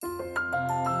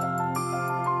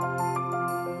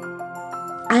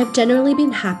I've generally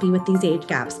been happy with these age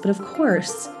gaps, but of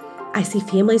course, I see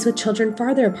families with children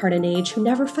farther apart in age who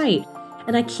never fight,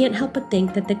 and I can't help but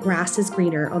think that the grass is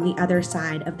greener on the other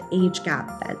side of the age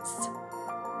gap fence.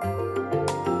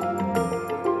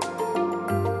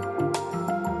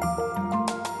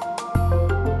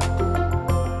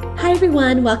 Hi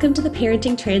everyone, welcome to the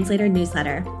Parenting Translator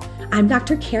newsletter. I'm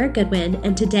Dr. Kara Goodwin,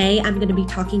 and today I'm going to be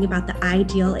talking about the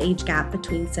ideal age gap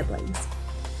between siblings.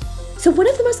 So one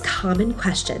of the most common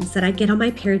questions that I get on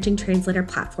my Parenting Translator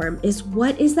platform is,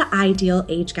 what is the ideal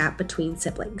age gap between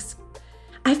siblings?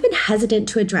 I've been hesitant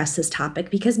to address this topic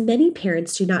because many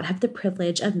parents do not have the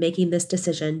privilege of making this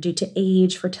decision due to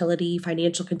age, fertility,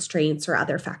 financial constraints, or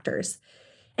other factors.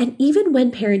 And even when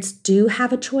parents do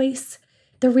have a choice,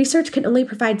 the research can only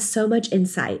provide so much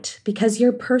insight because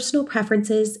your personal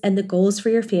preferences and the goals for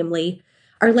your family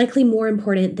are likely more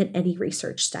important than any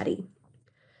research study.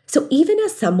 So even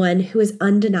as someone who is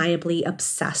undeniably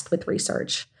obsessed with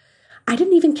research, I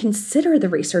didn't even consider the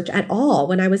research at all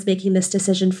when I was making this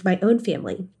decision for my own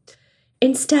family.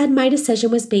 Instead, my decision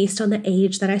was based on the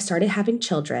age that I started having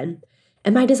children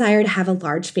and my desire to have a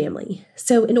large family.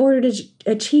 So in order to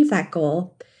achieve that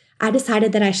goal, I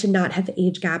decided that I should not have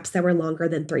age gaps that were longer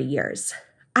than 3 years.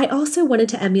 I also wanted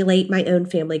to emulate my own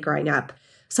family growing up.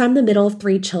 So I'm the middle of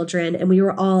 3 children, and we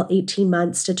were all 18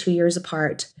 months to 2 years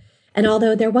apart. And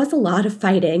although there was a lot of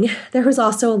fighting, there was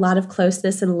also a lot of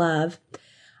closeness and love.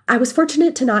 I was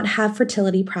fortunate to not have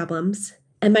fertility problems,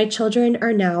 and my children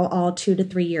are now all 2 to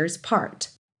 3 years apart.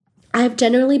 I have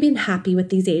generally been happy with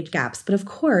these age gaps, but of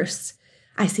course,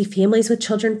 I see families with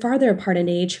children farther apart in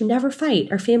age who never fight,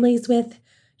 or families with,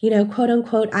 quote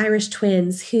unquote Irish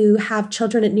twins who have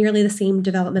children at nearly the same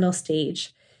developmental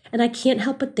stage. And I can't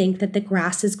help but think that the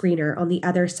grass is greener on the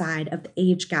other side of the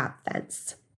age gap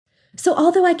fence. So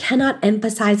although I cannot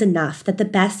emphasize enough that the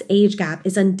best age gap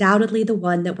is undoubtedly the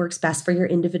one that works best for your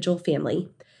individual family,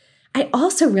 I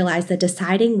also realize that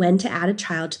deciding when to add a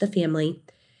child to the family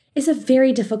is a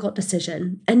very difficult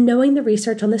decision, and knowing the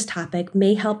research on this topic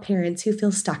may help parents who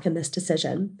feel stuck in this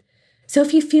decision. So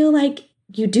if you feel like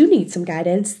you do need some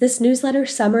guidance, this newsletter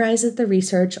summarizes the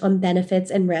research on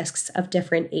benefits and risks of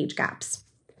different age gaps.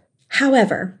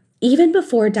 However, even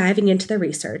before diving into the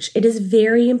research, it is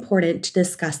very important to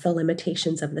discuss the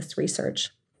limitations of this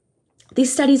research.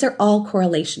 These studies are all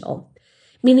correlational,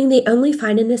 meaning they only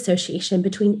find an association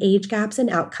between age gaps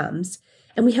and outcomes,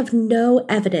 and we have no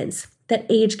evidence that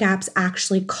age gaps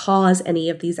actually cause any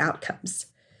of these outcomes.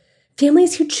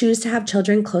 Families who choose to have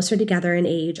children closer together in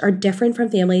age are different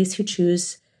from families who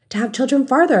choose to have children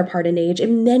farther apart in age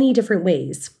in many different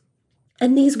ways.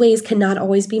 And these ways cannot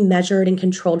always be measured and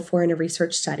controlled for in a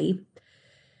research study.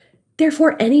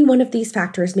 Therefore, any one of these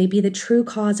factors may be the true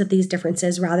cause of these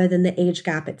differences rather than the age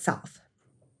gap itself.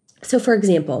 So, for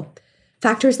example,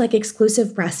 factors like exclusive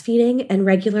breastfeeding and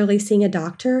regularly seeing a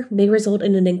doctor may result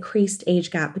in an increased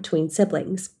age gap between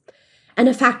siblings. And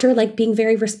a factor like being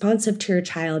very responsive to your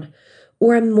child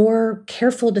or a more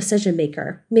careful decision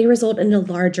maker may result in a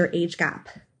larger age gap.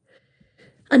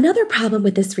 Another problem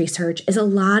with this research is a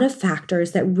lot of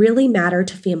factors that really matter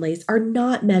to families are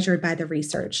not measured by the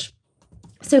research.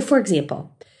 So, for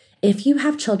example, if you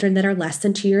have children that are less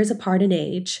than 2 years apart in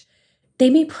age, they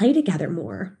may play together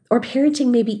more, or parenting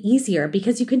may be easier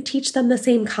because you can teach them the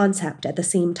same concept at the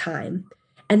same time.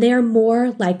 And they are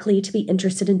more likely to be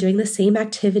interested in doing the same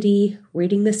activity,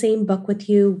 reading the same book with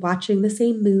you, watching the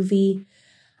same movie.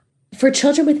 For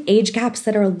children with age gaps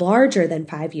that are larger than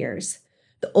 5 years,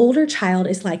 the older child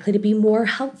is likely to be more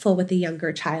helpful with the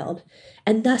younger child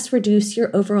and thus reduce your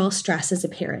overall stress as a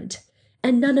parent.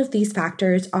 And none of these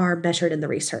factors are measured in the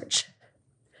research.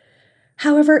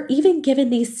 However, even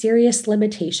given these serious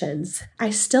limitations,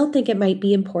 I still think it might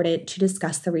be important to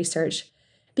discuss the research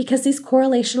because these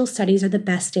correlational studies are the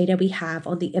best data we have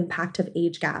on the impact of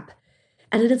age gap,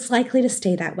 and it is likely to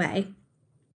stay that way.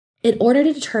 In order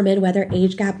to determine whether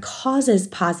age gap causes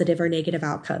positive or negative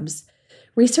outcomes,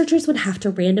 researchers would have to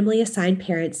randomly assign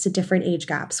parents to different age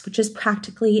gaps, which is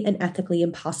practically and ethically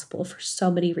impossible for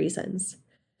so many reasons.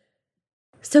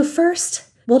 So first,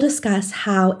 we'll discuss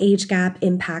how age gap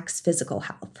impacts physical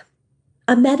health.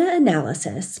 A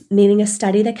meta-analysis, meaning a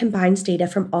study that combines data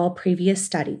from all previous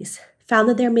studies, found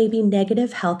that there may be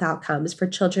negative health outcomes for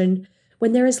children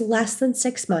when there is less than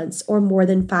 6 months or more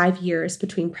than 5 years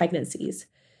between pregnancies,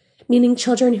 meaning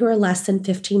children who are less than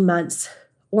 15 months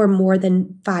or more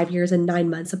than 5 years and 9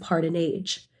 months apart in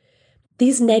age.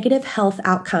 These negative health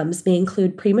outcomes may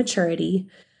include prematurity,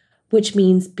 which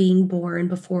means being born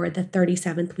before the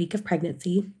 37th week of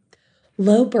pregnancy,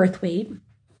 low birth weight,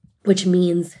 which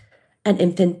means an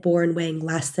infant born weighing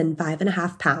less than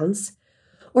 5.5 pounds,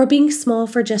 or being small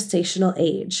for gestational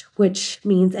age, which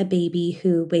means a baby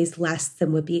who weighs less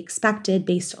than would be expected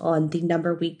based on the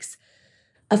number of weeks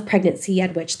of pregnancy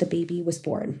at which the baby was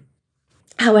born.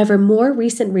 However, more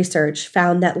recent research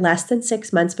found that less than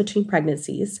 6 months between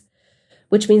pregnancies,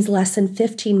 which means less than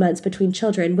 15 months between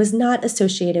children, was not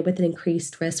associated with an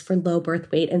increased risk for low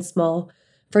birth weight and small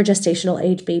for gestational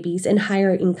age babies in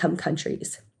higher income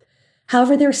countries.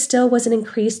 However, there still was an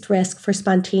increased risk for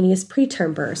spontaneous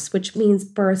preterm births, which means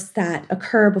births that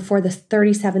occur before the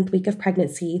 37th week of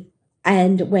pregnancy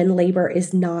and when labor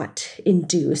is not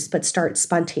induced but starts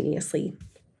spontaneously.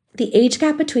 The age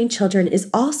gap between children is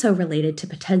also related to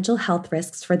potential health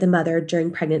risks for the mother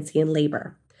during pregnancy and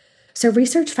labor. So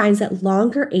research finds that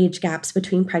longer age gaps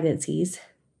between pregnancies,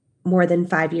 more than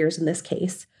 5 years in this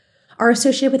case, are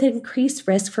associated with an increased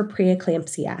risk for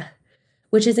preeclampsia,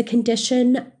 which is a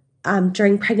condition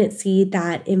during pregnancy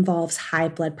that involves high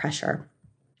blood pressure.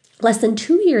 Less than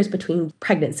 2 years between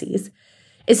pregnancies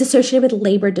is associated with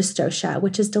labor dystocia,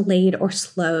 which is delayed or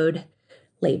slowed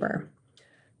labor.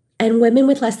 And women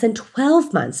with less than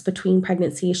 12 months between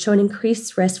pregnancies show an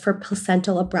increased risk for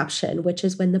placental abruption, which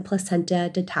is when the placenta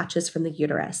detaches from the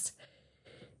uterus.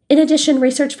 In addition,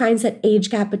 research finds that age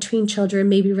gap between children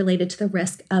may be related to the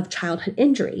risk of childhood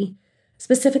injury.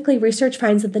 Specifically, research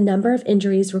finds that the number of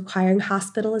injuries requiring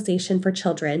hospitalization for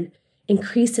children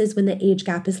increases when the age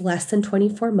gap is less than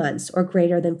 24 months or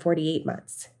greater than 48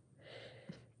 months.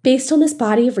 Based on this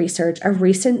body of research, a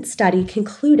recent study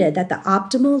concluded that the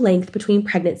optimal length between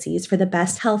pregnancies for the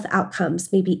best health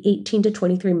outcomes may be 18 to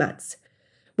 23 months,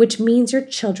 which means your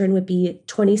children would be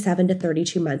 27 to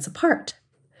 32 months apart.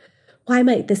 Why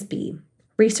might this be?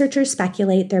 Researchers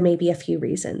speculate there may be a few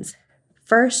reasons.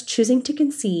 First, choosing to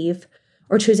conceive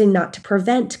or choosing not to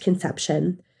prevent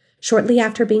conception shortly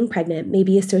after being pregnant may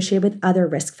be associated with other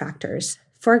risk factors.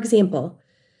 For example,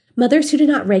 mothers who do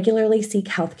not regularly seek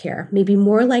health care may be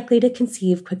more likely to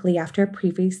conceive quickly after a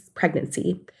previous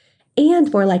pregnancy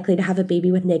and more likely to have a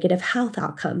baby with negative health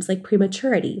outcomes like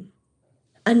prematurity.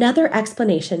 Another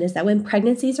explanation is that when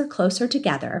pregnancies are closer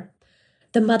together,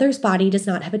 the mother's body does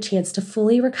not have a chance to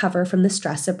fully recover from the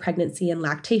stress of pregnancy and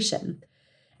lactation,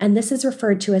 and this is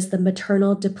referred to as the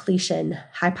maternal depletion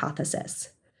hypothesis.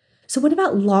 So what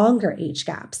about longer age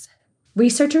gaps?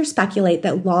 Researchers speculate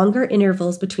that longer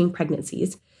intervals between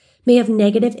pregnancies may have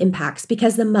negative impacts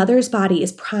because the mother's body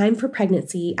is primed for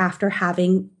pregnancy after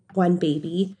having one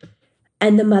baby,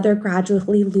 and the mother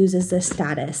gradually loses this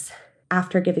status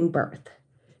after giving birth.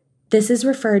 This is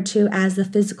referred to as the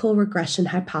physical regression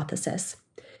hypothesis.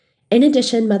 In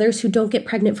addition, mothers who don't get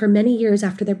pregnant for many years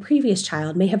after their previous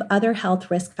child may have other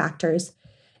health risk factors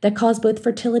that cause both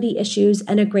fertility issues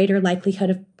and a greater likelihood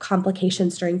of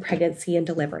complications during pregnancy and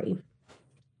delivery.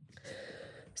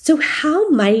 So how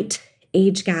might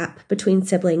age gap between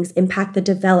siblings impact the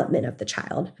development of the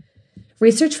child?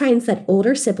 Research finds that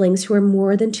older siblings who are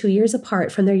more than 2 years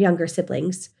apart from their younger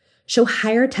siblings show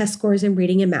higher test scores in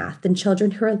reading and math than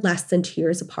children who are less than 2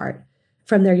 years apart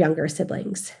from their younger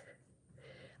siblings.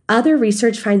 Other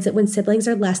research finds that when siblings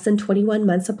are less than 21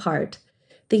 months apart,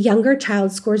 the younger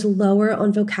child scores lower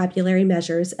on vocabulary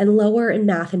measures and lower in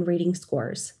math and reading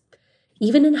scores.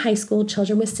 Even in high school,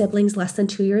 children with siblings less than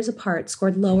 2 years apart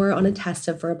scored lower on a test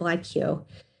of verbal IQ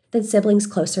than siblings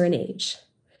closer in age.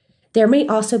 There may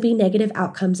also be negative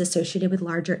outcomes associated with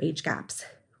larger age gaps.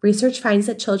 Research finds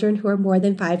that children who are more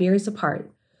than 5 years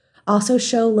apart also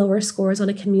show lower scores on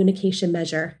a communication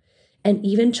measure, and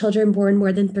even children born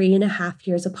more than 3.5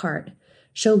 years apart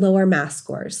show lower math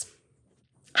scores.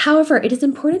 However, it is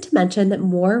important to mention that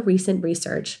more recent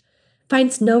research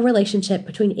finds no relationship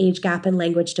between age gap and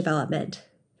language development.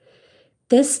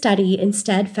 This study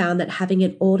instead found that having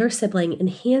an older sibling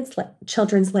enhanced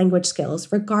children's language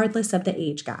skills regardless of the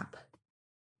age gap.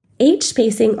 Age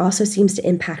spacing also seems to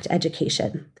impact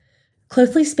education.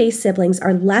 Closely spaced siblings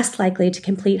are less likely to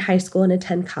complete high school and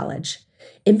attend college.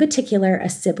 In particular, a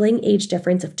sibling age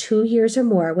difference of 2 years or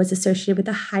more was associated with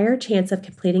a higher chance of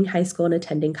completing high school and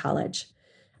attending college.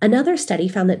 Another study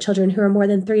found that children who are more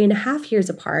than 3.5 years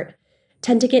apart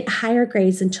tend to get higher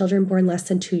grades than children born less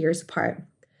than 2 years apart.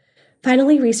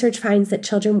 Finally, research finds that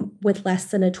children with less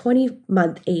than a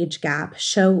 20-month age gap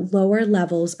show lower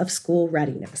levels of school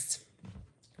readiness.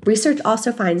 Research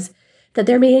also finds that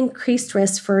there may be increased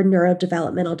risk for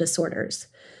neurodevelopmental disorders.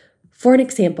 For an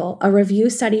example, a review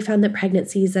study found that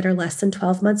pregnancies that are less than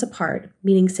 12 months apart,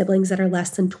 meaning siblings that are less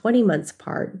than 20 months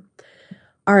apart,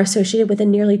 are associated with a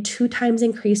nearly 2 times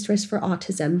increased risk for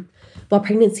autism, while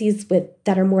pregnancies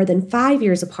that are more than 5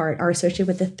 years apart are associated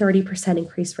with a 30%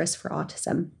 increased risk for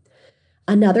autism.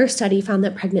 Another study found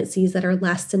that pregnancies that are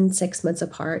less than 6 months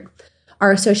apart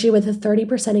are associated with a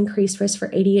 30% increased risk for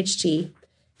ADHD,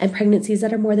 and pregnancies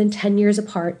that are more than 10 years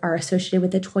apart are associated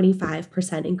with a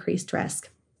 25% increased risk.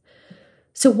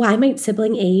 So why might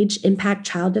sibling age impact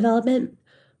child development?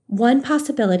 One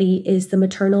possibility is the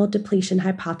maternal depletion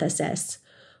hypothesis,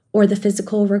 or the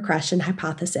physical regression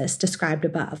hypothesis described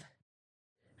above.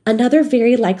 Another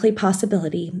very likely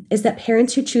possibility is that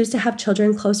parents who choose to have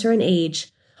children closer in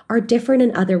age are different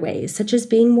in other ways, such as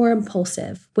being more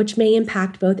impulsive, which may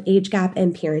impact both age gap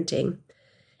and parenting.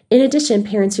 In addition,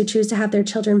 parents who choose to have their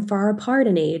children far apart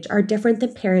in age are different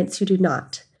than parents who do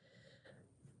not.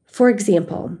 For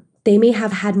example, they may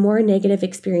have had more negative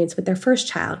experience with their first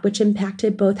child, which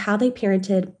impacted both how they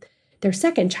parented their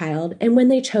second child and when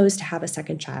they chose to have a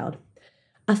second child.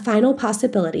 A final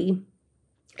possibility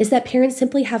is that parents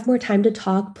simply have more time to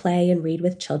talk, play, and read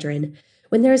with children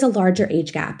when there is a larger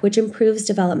age gap, which improves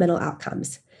developmental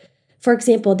outcomes. For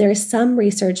example, there is some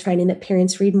research finding that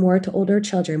parents read more to older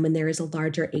children when there is a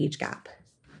larger age gap.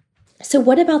 So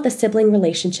what about the sibling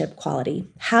relationship quality?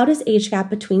 How does age gap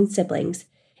between siblings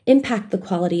impact the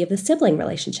quality of the sibling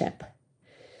relationship?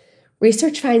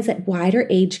 Research finds that wider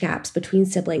age gaps between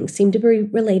siblings seem to be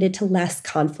related to less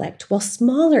conflict, while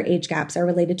smaller age gaps are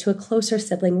related to a closer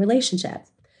sibling relationship.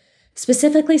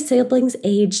 Specifically, siblings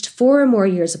aged 4 or more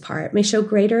years apart may show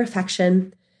greater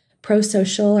affection,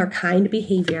 pro-social or kind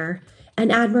behavior, and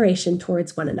admiration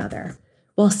towards one another,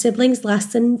 while siblings less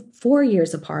than 4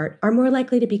 years apart are more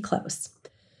likely to be close.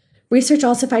 Research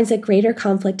also finds that greater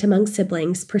conflict among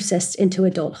siblings persists into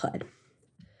adulthood.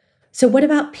 So what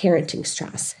about parenting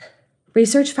stress?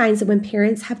 Research finds that when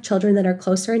parents have children that are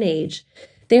closer in age,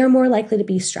 they are more likely to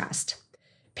be stressed.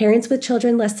 Parents with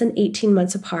children less than 18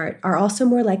 months apart are also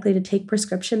more likely to take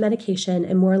prescription medication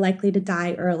and more likely to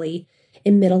die early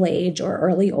in middle age or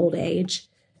early old age,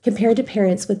 compared to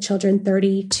parents with children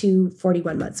 30 to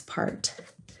 41 months apart.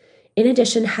 In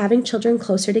addition, having children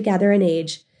closer together in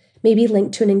age may be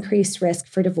linked to an increased risk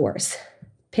for divorce.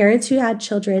 Parents who had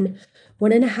children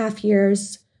 1.5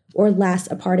 years or less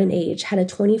apart in age had a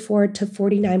 24 to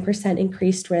 49%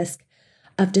 increased risk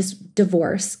of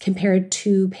divorce compared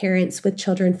to parents with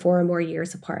children 4 or more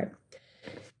years apart.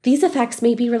 These effects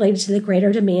may be related to the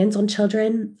greater demands on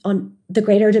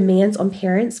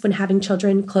parents when having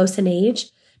children close in age,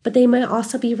 but they may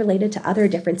also be related to other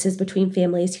differences between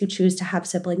families who choose to have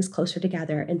siblings closer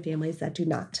together and families that do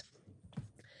not.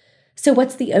 So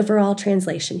what's the overall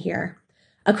translation here?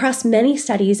 Across many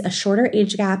studies, a shorter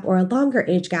age gap or a longer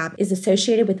age gap is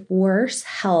associated with worse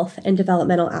health and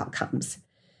developmental outcomes.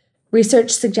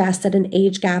 Research suggests that an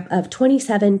age gap of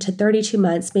 27 to 32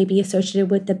 months may be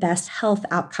associated with the best health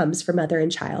outcomes for mother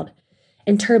and child.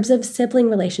 In terms of sibling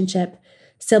relationship,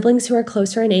 siblings who are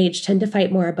closer in age tend to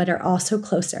fight more but are also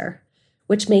closer,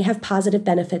 which may have positive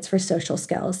benefits for social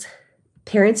skills.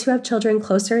 Parents who have children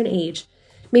closer in age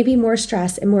may be more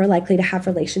stressed and more likely to have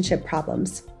relationship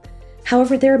problems.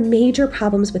 However, there are major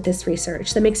problems with this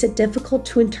research that makes it difficult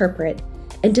to interpret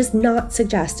and does not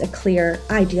suggest a clear,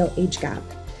 ideal age gap.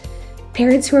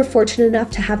 Parents who are fortunate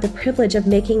enough to have the privilege of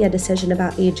making a decision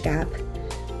about age gap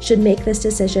should make this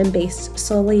decision based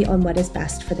solely on what is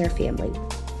best for their family.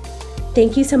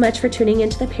 Thank you so much for tuning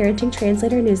into the Parenting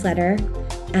Translator newsletter,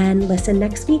 and listen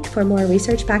next week for more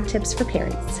research-backed tips for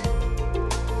parents.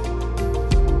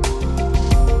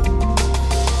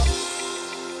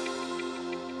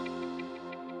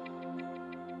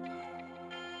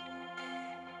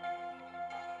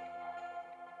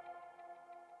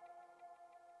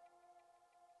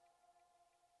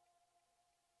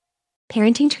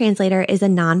 Parenting Translator is a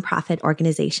nonprofit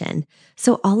organization,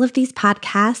 so all of these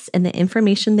podcasts and the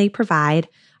information they provide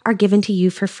are given to you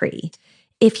for free.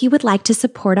 If you would like to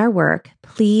support our work,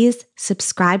 please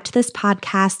subscribe to this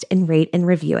podcast and rate and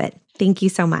review it. Thank you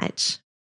so much.